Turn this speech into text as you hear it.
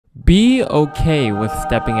Be okay with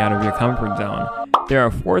stepping out of your comfort zone. There are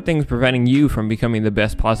 4 things preventing you from becoming the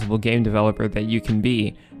best possible game developer that you can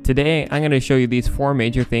be. Today, I'm going to show you these 4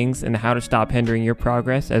 major things and how to stop hindering your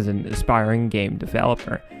progress as an aspiring game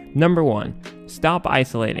developer. Number 1, stop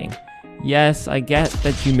isolating. Yes, I get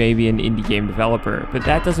that you may be an indie game developer, but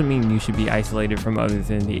that doesn't mean you should be isolated from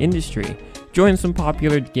others in the industry. Join some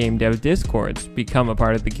popular game dev discords, become a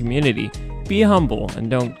part of the community, be humble,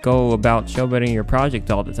 and don't go about showboating your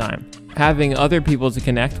project all the time. Having other people to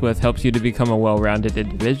connect with helps you to become a well-rounded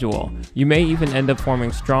individual. You may even end up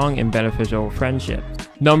forming strong and beneficial friendships.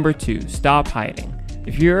 Number 2, stop hiding.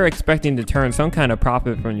 If you're expecting to turn some kind of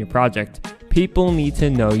profit from your project, people need to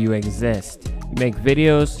know you exist. Make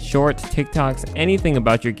videos, shorts, TikToks, anything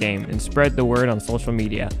about your game, and spread the word on social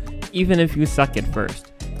media, even if you suck at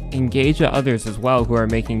first. Engage with others as well who are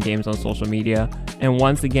making games on social media, and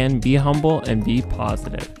once again, be humble and be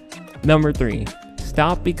positive. Number 3,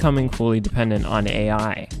 stop becoming fully dependent on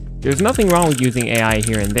AI. There's nothing wrong with using AI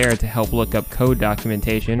here and there to help look up code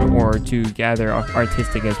documentation or to gather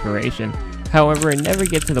artistic inspiration. However, never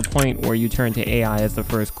get to the point where you turn to AI as the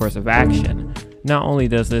first course of action. Not only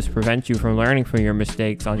does this prevent you from learning from your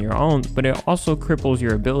mistakes on your own, but it also cripples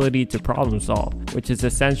your ability to problem solve, which is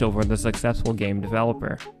essential for the successful game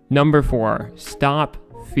developer. Number 4, stop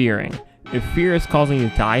fearing. If fear is causing you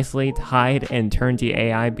to isolate, hide, and turn to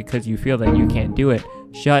AI because you feel that you can't do it,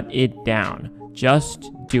 shut it down. Just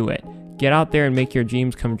do it. Get out there and make your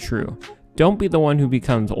dreams come true. Don't be the one who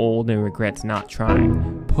becomes old and regrets not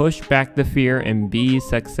trying. Push back the fear and be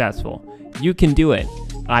successful. You can do it.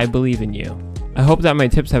 I believe in you. I hope that my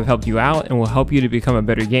tips have helped you out and will help you to become a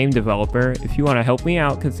better game developer. If you want to help me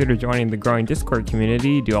out, consider joining the growing Discord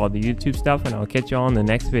community, do all the YouTube stuff, and I'll catch you all in the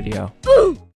next video.